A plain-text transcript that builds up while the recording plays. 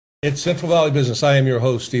It's Central Valley Business. I am your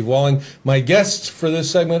host, Steve Walling. My guests for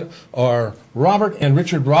this segment are Robert and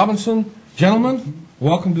Richard Robinson. Gentlemen,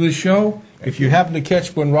 welcome to the show. If you happen to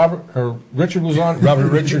catch when Richard was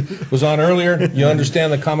on earlier, you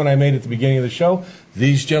understand the comment I made at the beginning of the show.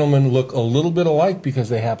 These gentlemen look a little bit alike because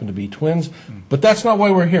they happen to be twins, but that's not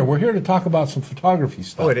why we're here. We're here to talk about some photography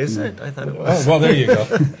stuff. Oh, it isn't? I thought it was. Oh, well, there you go.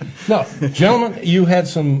 No, gentlemen, you had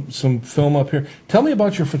some film up here. Tell me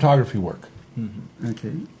about your photography work.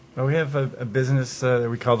 Okay. Well, we have a business that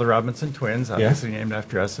we call the Robinson Twins, obviously named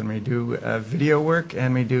after us, and we do video work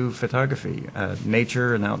and we do photography,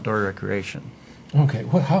 nature and outdoor recreation. Okay.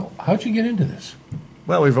 Well, how'd you get into this?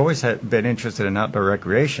 Well, we've always been interested in outdoor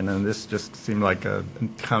recreation, and this just seemed like a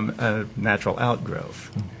natural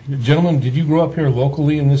outgrowth. Okay. Gentlemen, did you grow up here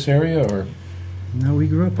locally in this area, or? No, we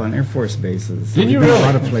grew up on Air Force bases. Did you really? A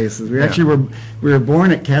lot of places. We actually were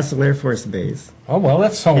born at Castle Air Force Base. Oh, well,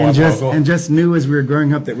 that's somewhat local. And just knew as we were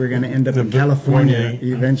growing up that we were going to end up in California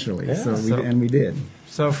eventually. Yeah. And we did.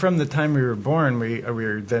 So from the time we were born, we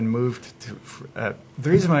were then moved to, the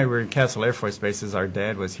reason why we were in Castle Air Force Base is our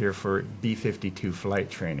dad was here for B-52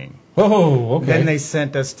 flight training. Oh, okay. Then they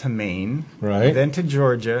sent us to Maine, right. Then to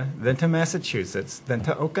Georgia, then to Massachusetts, then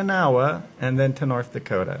to Okinawa, and then to North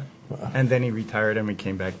Dakota. Wow. And then he retired and we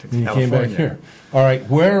came back to California. You came back here. All right.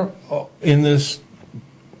 Where in this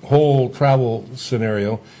whole travel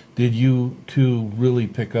scenario did you two really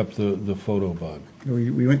pick up the photo bug?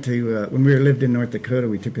 We went to, when we lived in North Dakota,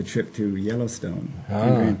 we took a trip to Yellowstone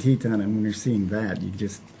and Grand Teton, and when you're seeing that, you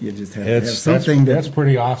just have to have something that's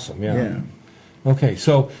pretty awesome, yeah. Okay,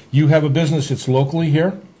 so you have a business that's locally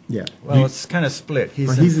here? Yeah. Well, it's kind of split.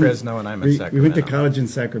 He's in Fresno and I'm in Sacramento. We went to college in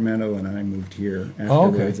Sacramento, and I moved here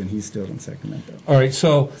afterwards, and he's still in Sacramento. All right,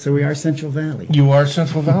 so we are Central Valley. You are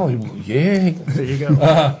Central Valley. Yay. There you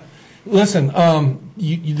go. Listen, then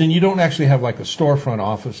you don't actually have like a storefront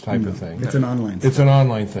office type of thing. It's an online thing. It's an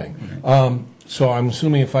online thing. Right. So I'm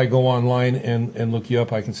assuming if I go online and look you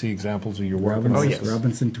up, I can see examples of your work.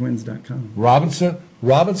 RobinsonTwins.com.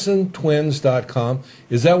 RobinsonTwins.com.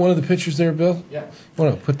 Is that one of the pictures there, Bill? Yeah.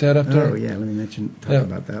 Want to put that up there? Oh, yeah. Let me talk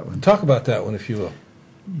about that one. Talk about that one, if you will.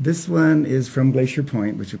 This one is from Glacier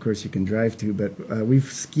Point, which of course you can drive to, but we've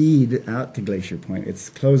skied out to Glacier Point. It's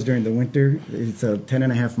closed during the winter. It's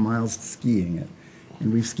 10.5 miles skiing it,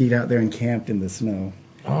 and we've skied out there and camped in the snow,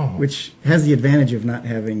 which has the advantage of not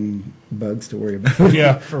having bugs to worry about.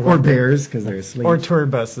 Yeah, or bears because they're asleep. Or tour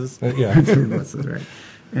buses. Yeah, tour buses, right.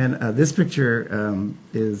 And this picture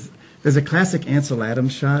there's a classic Ansel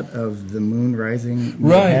Adams shot of the moon rising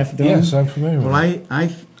near Half Dome. Yes, I'm familiar with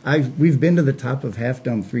that. Well, we've been to the top of Half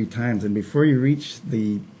Dome 3 times, and before you reach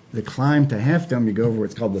the climb to Half Dome, you go over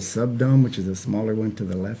what's called the Subdome, which is a smaller one to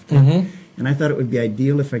the left. Mm-hmm. And I thought it would be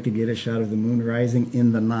ideal if I could get a shot of the moon rising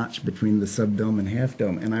in the notch between the Subdome and Half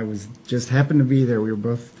Dome. And I just happened to be there. We were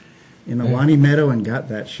both in Awani Meadow and got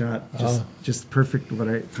that shot. Just perfect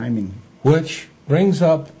timing. Which brings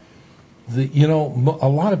up a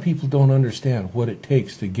lot of people don't understand what it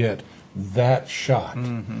takes to get that shot.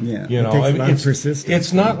 Mm-hmm. Yeah, it takes a lot of persistence.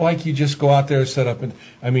 It's not like you just go out there, set up, and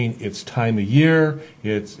it's time of year.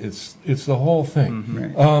 It's the whole thing.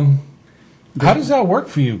 Mm-hmm. Right. How does that work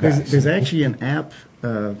for you guys? There's actually an app. We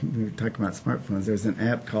were talking about smartphones. There's an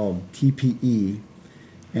app called TPE,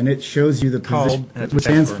 and it shows you the position. It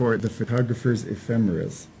stands for the Photographer's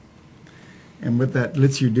Ephemeras. And what that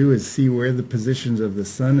lets you do is see where the positions of the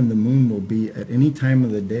sun and the moon will be at any time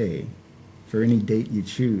of the day for any date you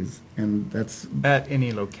choose. And that's at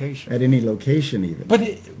any location. At any location, even. But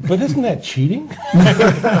isn't that cheating?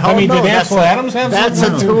 I mean, did Ansel Adams have that's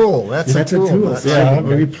something? That's a tool. That's a tool. So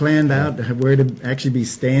we planned out where to actually be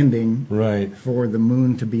standing right for the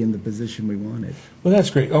moon to be in the position we wanted. Well, that's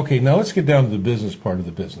great. Okay, now let's get down to the business part of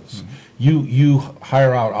the business. Mm-hmm. You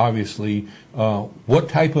hire out, obviously. What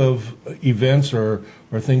type of events or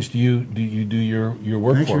things do you do your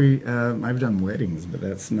work actually, for? I've done weddings, but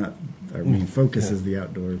that's not our main focus. Is the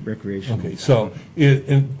outdoor recreation. Okay, so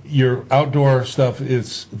your outdoor stuff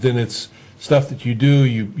it's stuff that you do,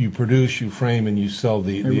 you produce, you frame, and you sell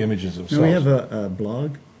the images themselves. We have a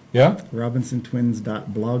blog. Yeah?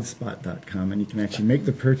 RobinsonTwins.blogspot.com, and you can actually make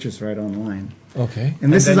the purchase right online. Okay.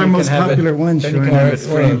 And this is our most popular one, showing our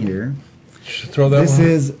frame here. Throw that this one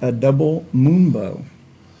is a double moon bow.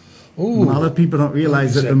 Ooh. A lot of people don't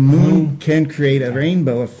realize that the moon can create a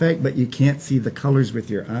rainbow effect, but you can't see the colors with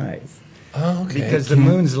your eyes. Oh, okay. Because the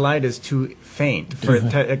moon's light is too faint for it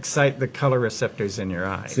to excite the color receptors in your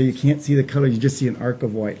eye. So you can't see the color, you just see an arc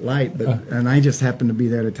of white light. And I just happened to be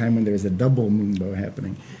there at a time when there's a double moonbow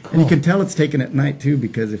happening. Cool. And you can tell it's taken at night, too,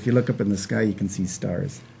 because if you look up in the sky, you can see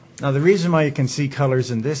stars. Now, the reason why you can see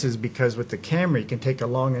colors in this is because with the camera, you can take a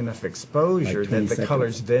long enough exposure Like that 20 the seconds.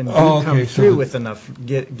 colors then do Oh, okay, come so through the- with enough,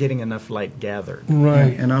 getting enough light gathered.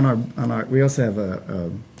 Right. And on our, we also have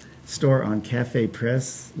a store on Cafe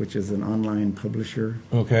Press, which is an online publisher.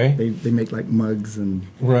 Okay. They make like mugs and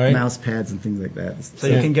Right. mouse pads and things like that. So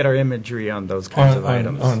you can get our imagery on those kinds of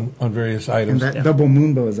items. On various And items. that Yeah. double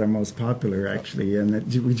moonbow is our most popular, actually. And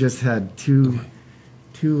we just had two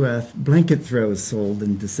blanket throws sold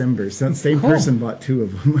in December. So same Cool. person bought two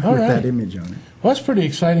of them All with right. that image on it. Well, that's pretty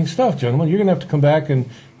exciting stuff, gentlemen. You're going to have to come back, and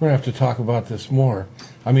we're going to have to talk about this more.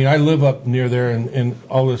 I mean, I live up near there, and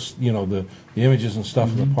all this, you know, the images and stuff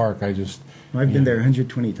in the park, I just... Well, I've been there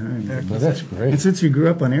 120 times. Well, that's great. And since we grew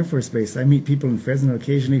up on Air Force Base, I meet people in Fresno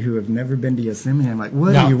occasionally who have never been to Yosemite. I'm like,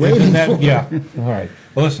 what Now, are you isn't waiting that- for? Yeah, all right.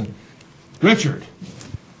 Well, listen, Richard,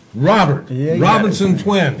 Robert, Yeah, you Robinson got it.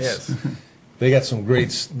 twins. Yes. They got some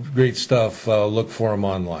great stuff. Look for them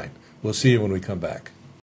online. We'll see you when we come back.